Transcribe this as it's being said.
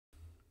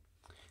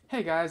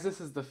Hey guys, this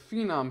is the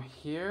Phenom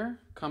here,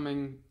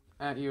 coming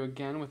at you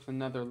again with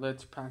another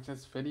Let's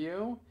Practice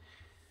video.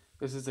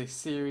 This is a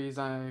series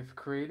I've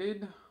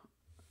created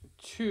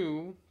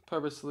to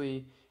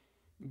purposely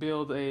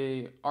build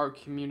a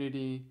art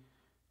community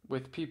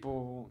with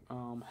people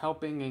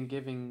helping and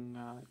giving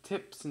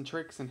tips and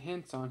tricks and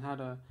hints on how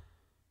to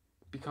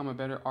become a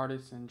better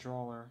artist and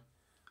drawer.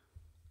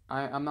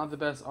 I'm not the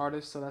best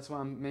artist, so that's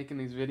why I'm making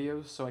these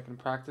videos so I can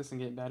practice and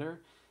get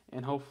better,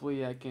 and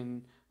hopefully I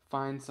can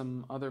find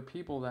some other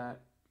people that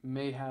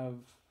may have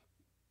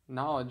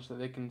knowledge that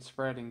they can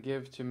spread and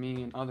give to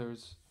me and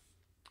others.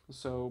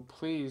 So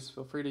please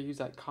feel free to use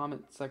that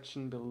comment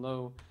section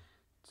below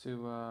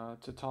to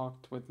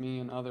talk with me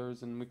and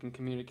others, and we can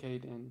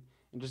communicate and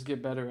just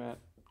get better at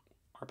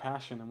our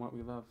passion and what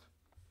we love.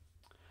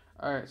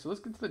 Alright, so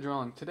let's get to the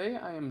drawing. Today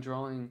I am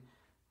drawing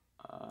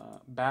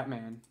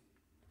Batman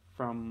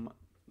from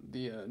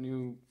the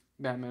new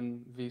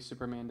Batman v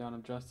Superman Dawn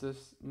of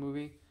Justice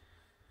movie.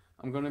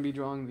 I'm going to be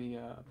drawing the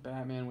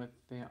Batman with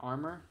the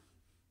armor,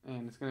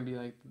 and it's going to be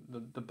like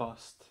the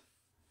bust.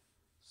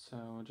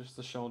 So just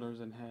the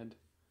shoulders and head.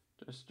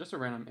 Just a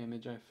random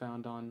image I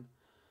found on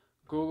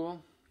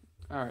Google.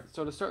 Alright,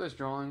 so to start this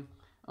drawing,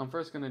 I'm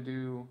first going to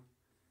do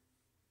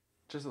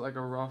just like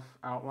a rough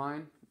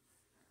outline.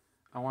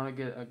 I want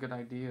to get a good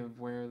idea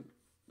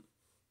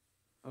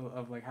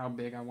of like how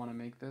big I want to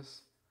make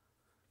this.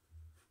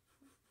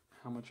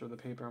 How much of the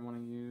paper I want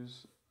to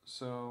use.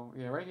 So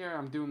yeah, right here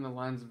I'm doing the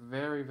lines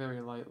very,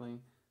 very lightly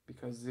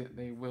because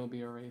they will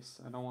be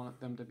erased. I don't want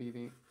them to be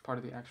the part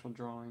of the actual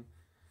drawing.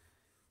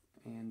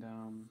 And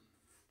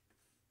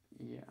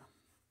yeah.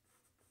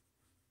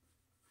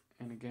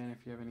 And again,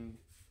 if you have any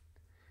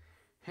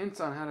hints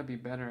on how to be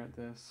better at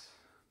this,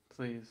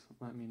 please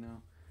let me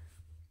know.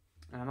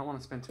 And I don't want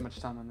to spend too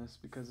much time on this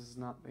because this is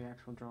not the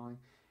actual drawing.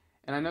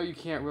 And I know you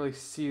can't really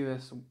see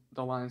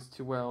the lines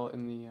too well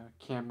in the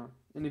camera.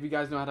 And if you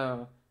guys know how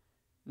to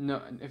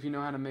if you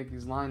know how to make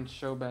these lines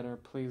show better,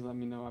 please let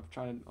me know. I've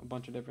tried a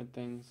bunch of different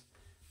things,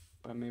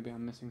 but maybe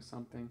I'm missing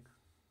something.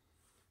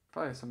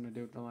 Probably has something to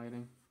do with the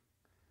lighting.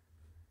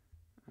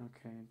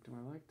 Okay, do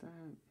I like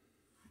that?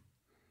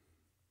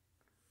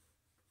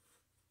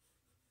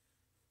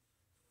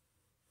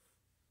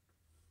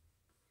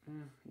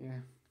 Yeah.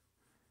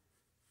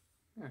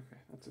 Okay,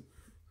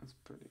 that's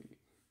pretty.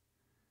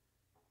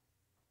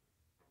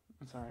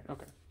 That's alright.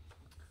 Okay.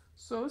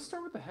 So let's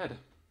start with the head.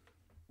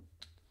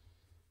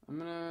 I'm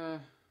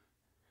gonna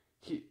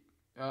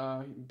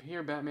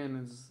here Batman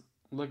is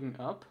looking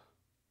up.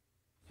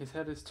 His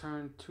head is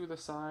turned to the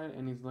side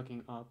and he's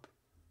looking up.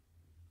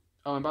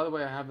 Oh, and by the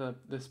way, I have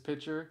this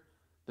picture.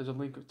 There's a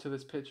link to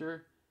this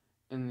picture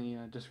in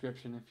the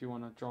description if you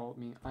want to draw with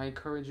me. I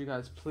encourage you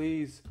guys,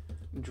 please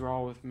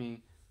draw with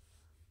me.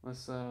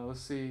 Let's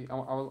see.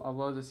 I'd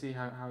love to see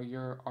how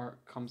your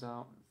art comes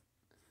out,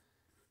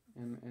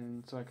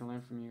 and so I can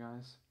learn from you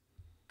guys.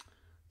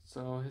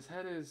 So his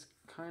head is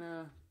kind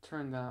of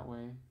turned that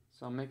way.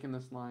 So I'm making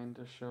this line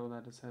to show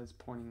that his head's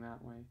pointing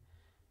that way.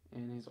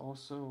 And he's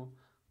also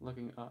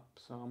looking up.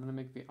 So I'm going to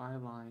make the eye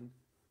line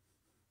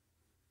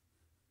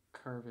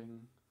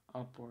curving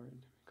upward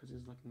because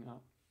he's looking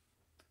up.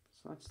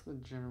 So that's the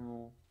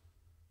general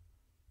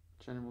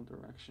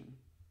direction.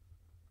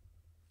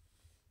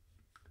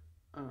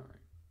 Alright.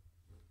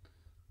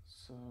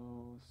 So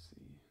let's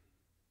see.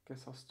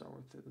 Guess I'll start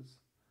with his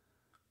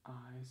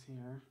eyes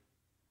here.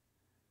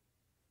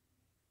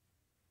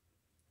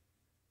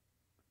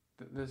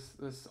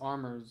 This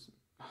armor's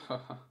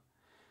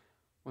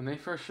when they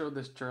first showed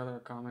this trailer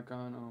at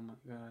Comic-Con, oh my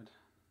god,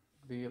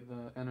 the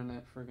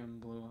internet friggin'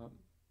 blew up.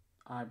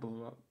 I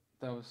blew up.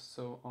 That was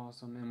so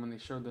awesome. And when they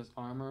showed this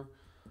armor,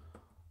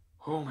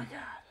 oh my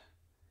god,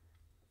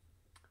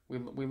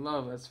 we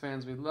love, as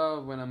fans, we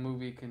love when a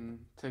movie can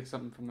take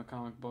something from the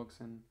comic books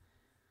and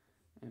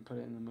put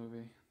it in the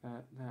movie.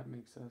 That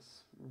makes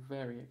us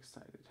very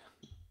excited.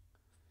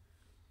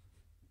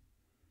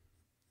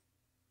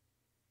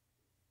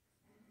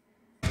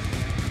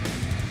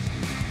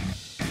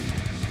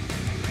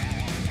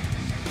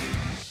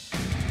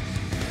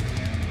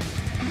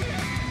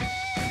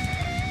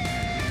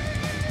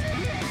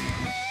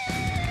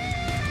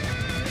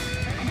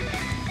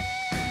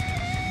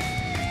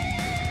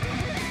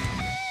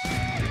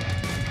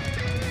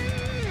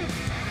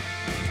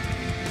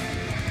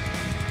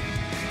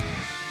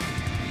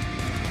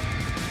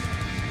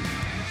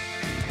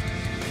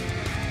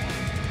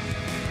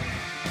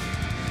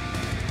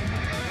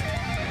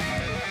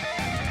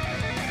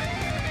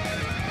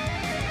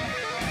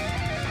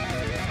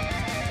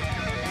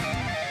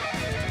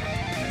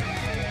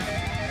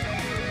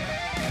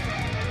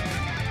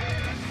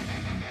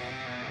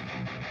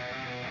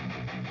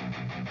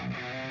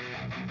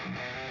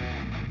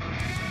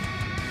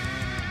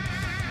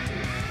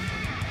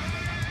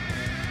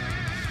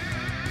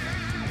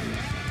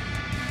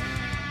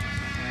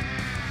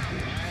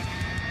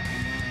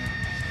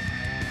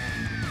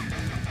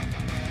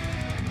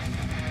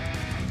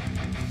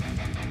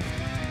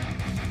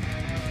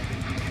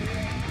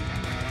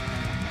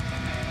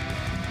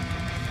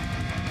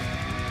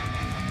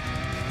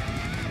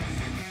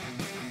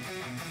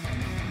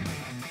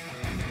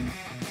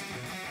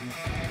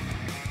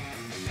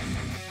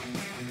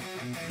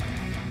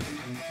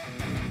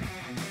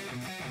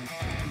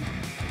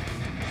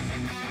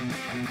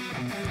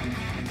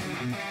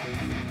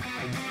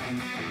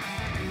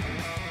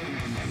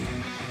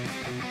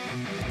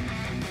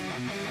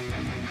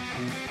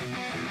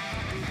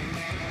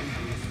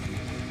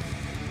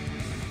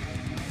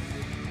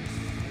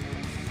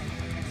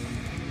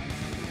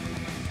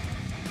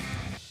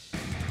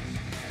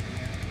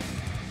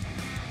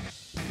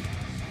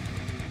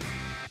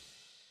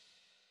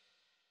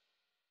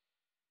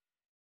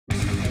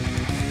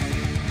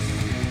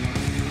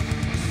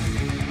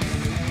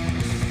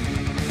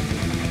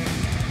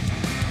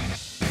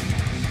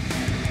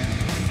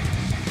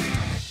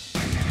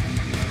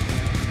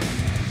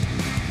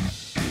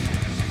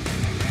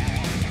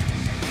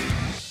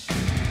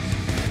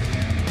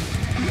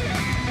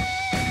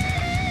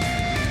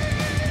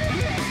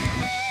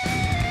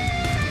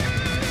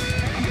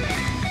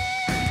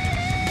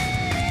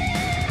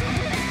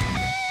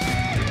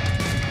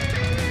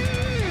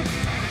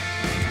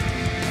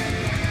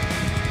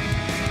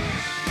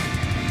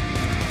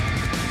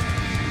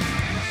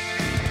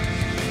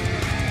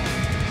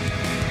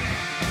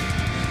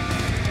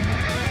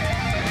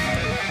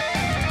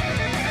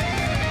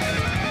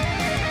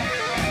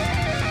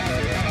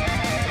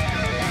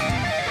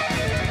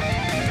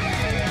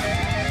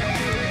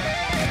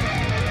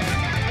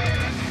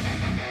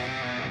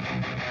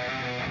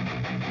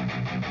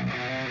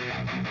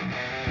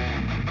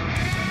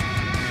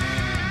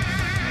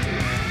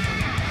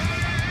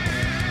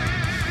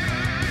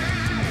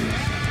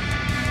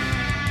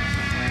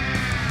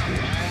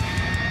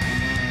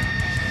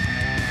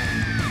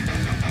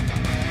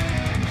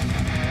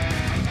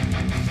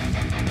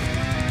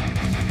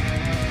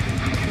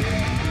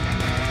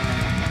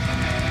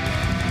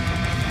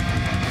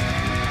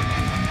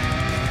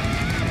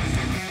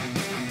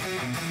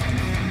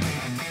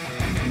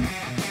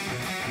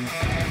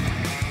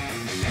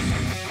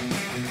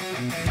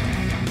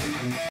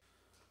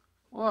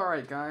 Well,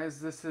 alright guys,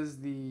 this is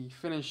the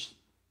finished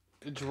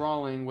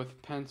drawing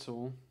with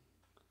pencil.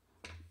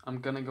 I'm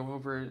gonna go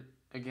over it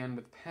again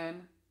with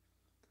pen,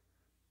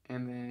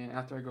 and then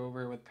after I go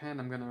over it with pen,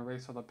 I'm gonna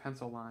erase all the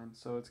pencil lines,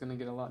 so it's gonna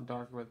get a lot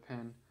darker with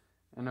pen.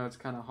 I know it's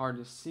kind of hard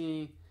to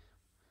see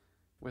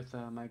with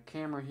my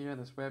camera here,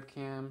 this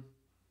webcam.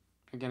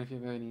 Again, if you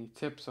have any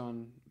tips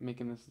on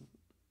making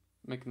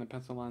the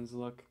pencil lines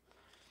look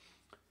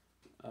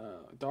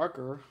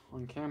darker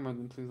on camera,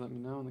 then please let me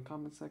know in the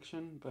comment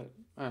section. But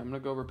alright, I'm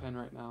gonna go over pen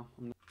right now.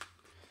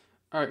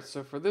 Alright,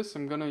 so for this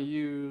I'm gonna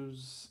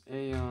use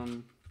a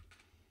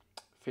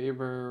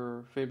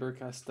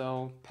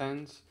Faber-Castell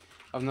pens.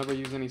 I've never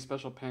used any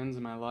special pens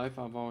in my life.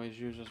 I've always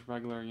used just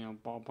regular,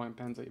 ballpoint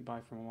pens that you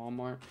buy from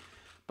Walmart.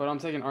 But I'm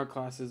taking art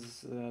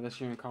classes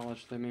this year in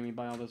college. They made me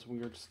buy all this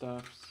weird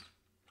stuff.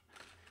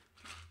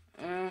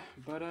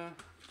 But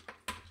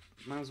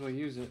might as well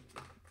use it.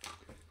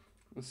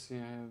 Let's see, I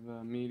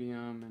have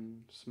medium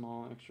and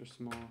small, extra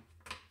small.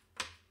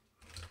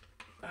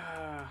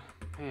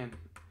 Man,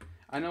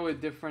 I know with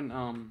different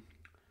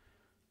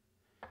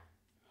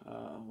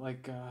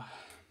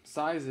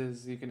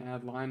sizes you can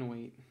add line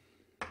weight,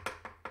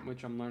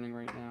 which I'm learning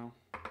right now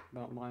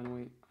about line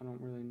weight. I don't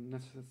really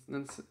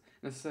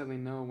necessarily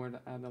know where to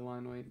add the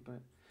line weight, but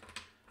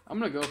I'm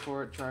gonna go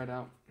for it, try it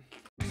out.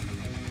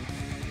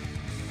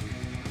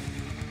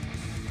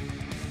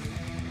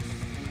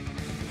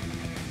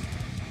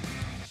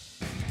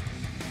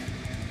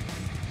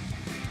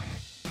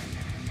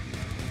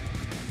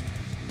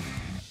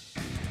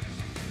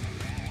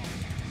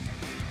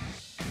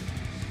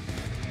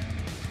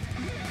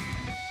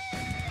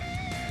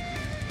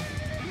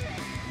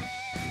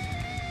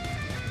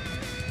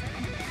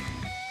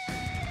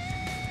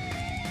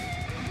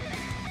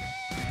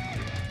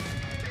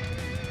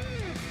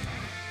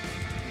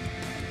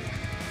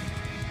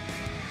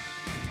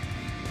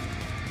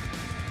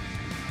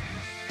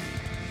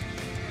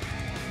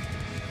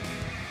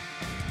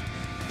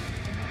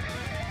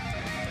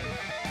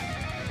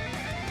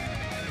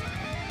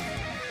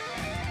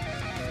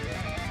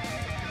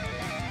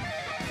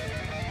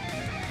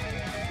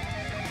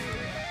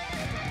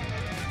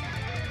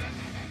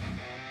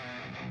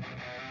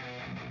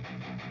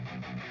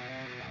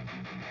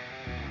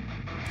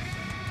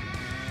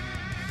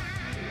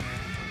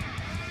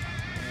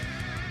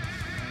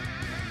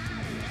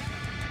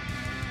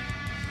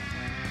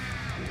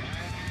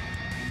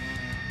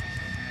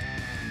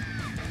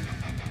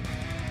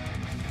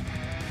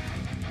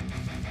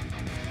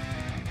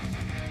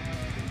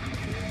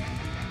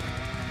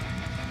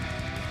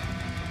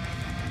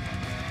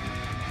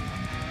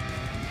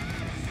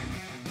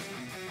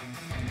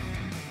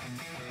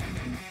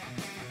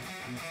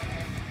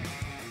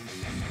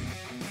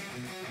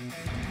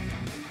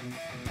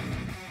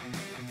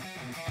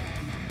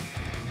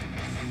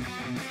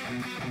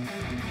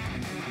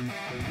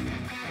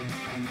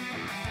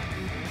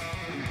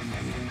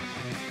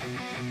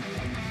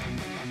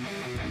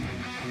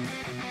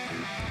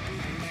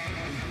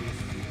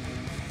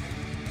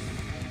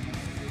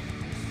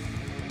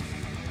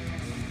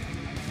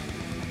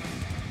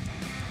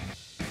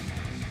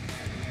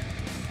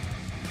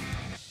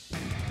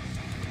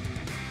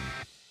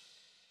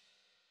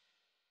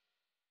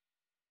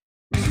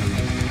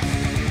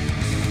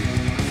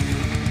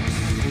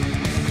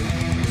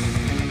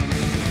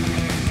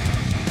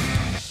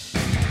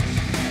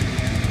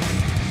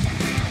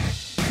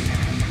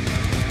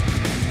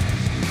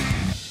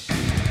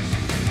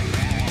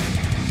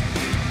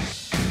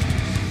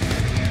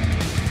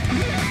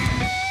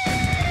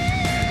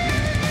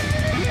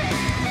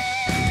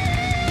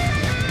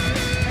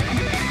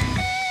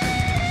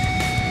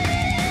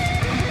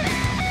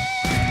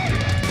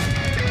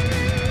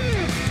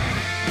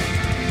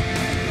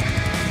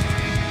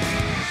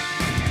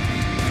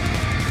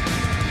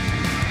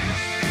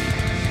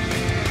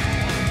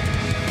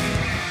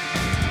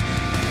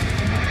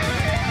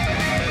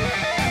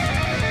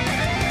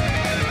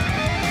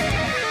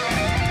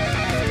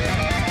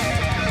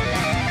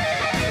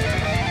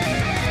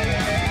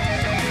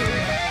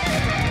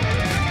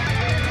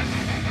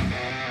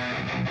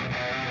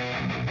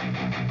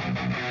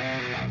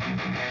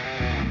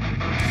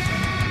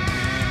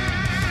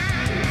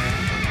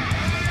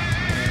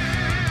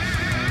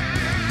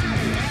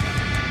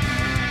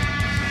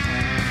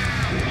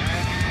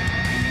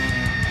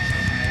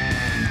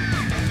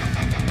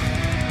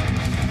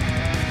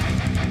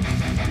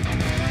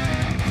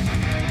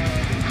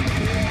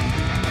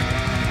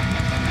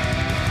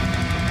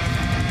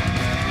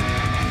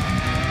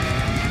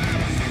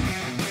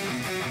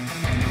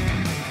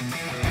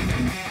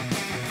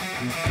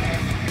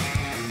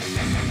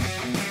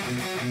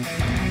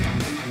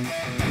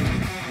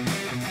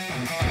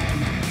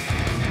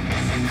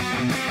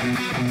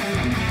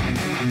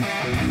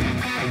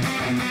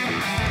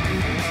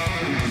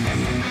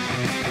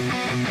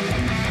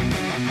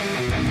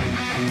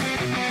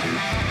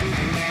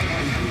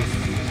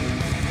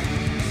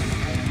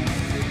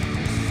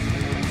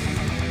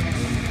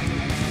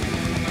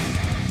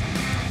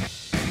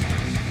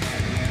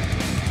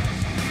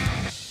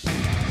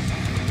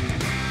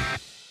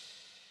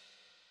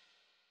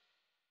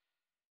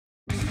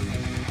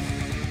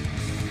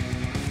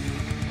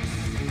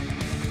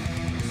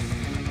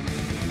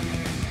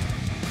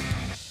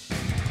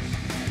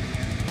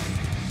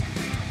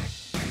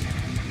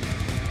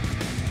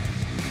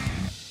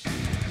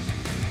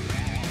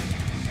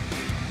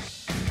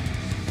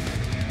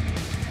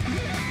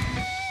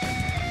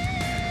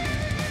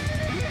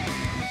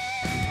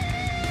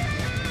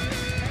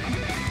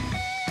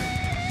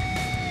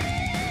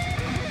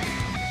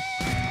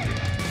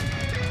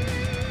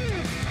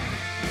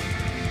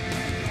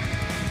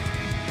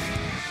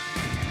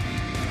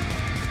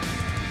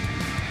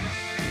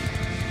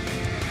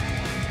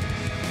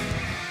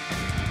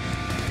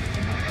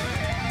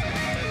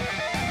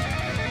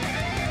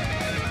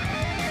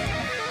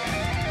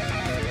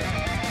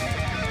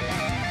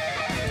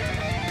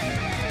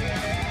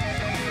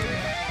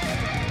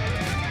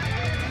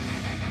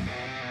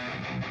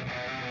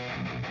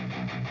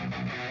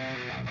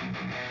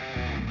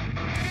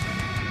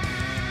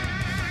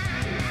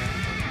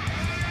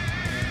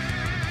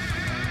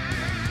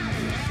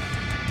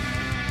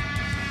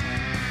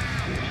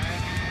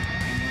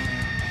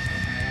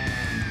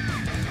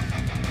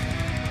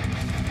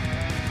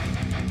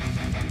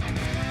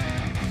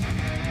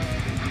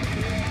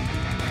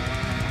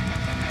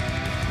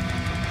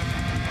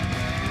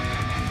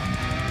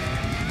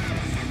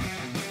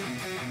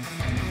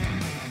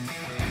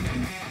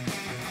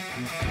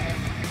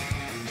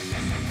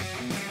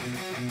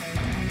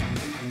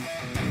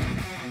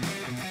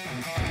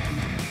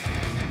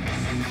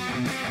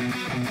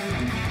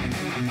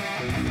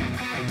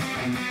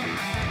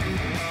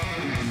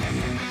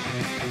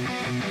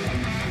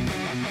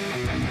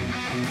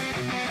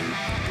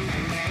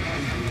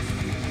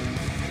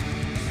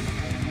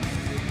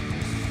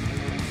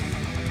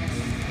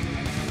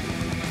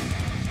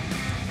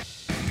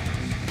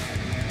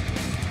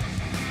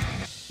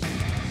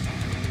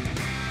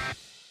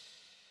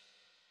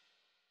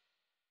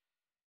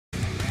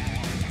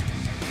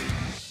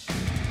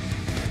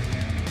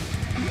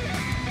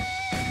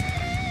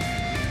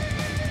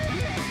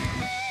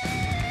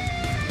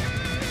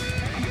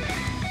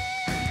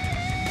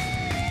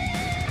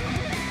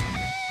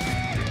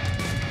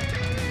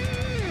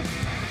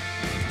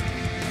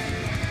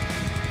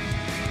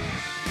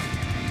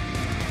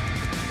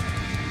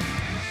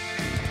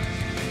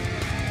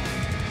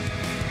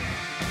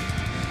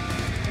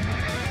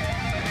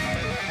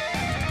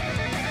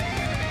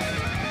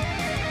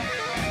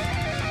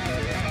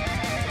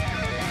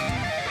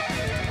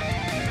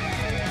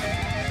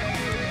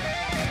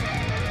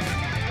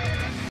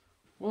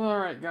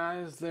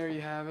 Alright guys, there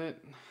you have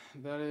it.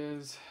 That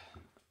is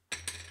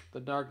the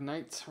Dark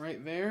Knights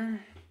right there.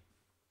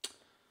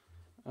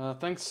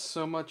 Thanks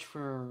so much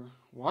for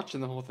watching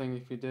the whole thing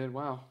if you did.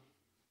 Wow.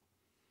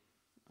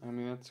 I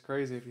mean, that's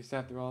crazy if you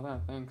sat through all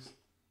that. Thanks.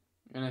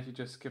 And if you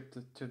just skipped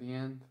it to the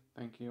end,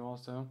 thank you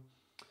also.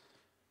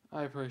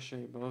 I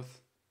appreciate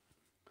both.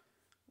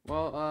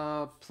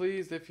 Well,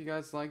 please, if you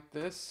guys like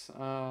this,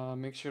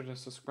 make sure to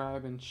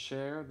subscribe and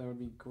share. That would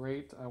be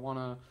great. I want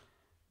to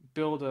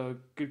build a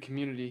good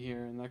community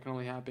here, and that can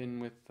only happen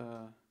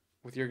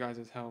with your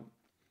guys' help.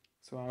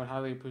 So I would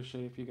highly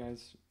appreciate if you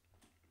guys,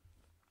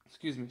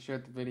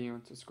 shared the video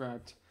and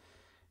subscribed.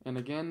 And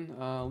again,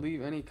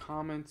 leave any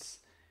comments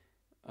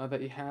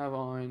that you have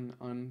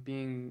on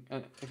being,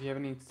 if you have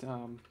any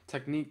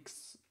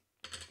techniques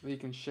that you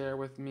can share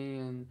with me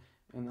and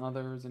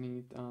others,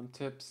 any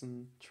tips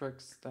and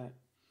tricks that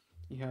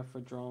you have for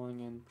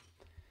drawing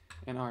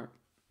and art.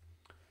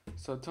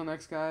 So till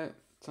next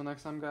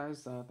time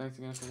guys, thanks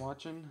again for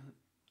watching.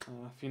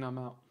 Phenom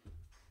out.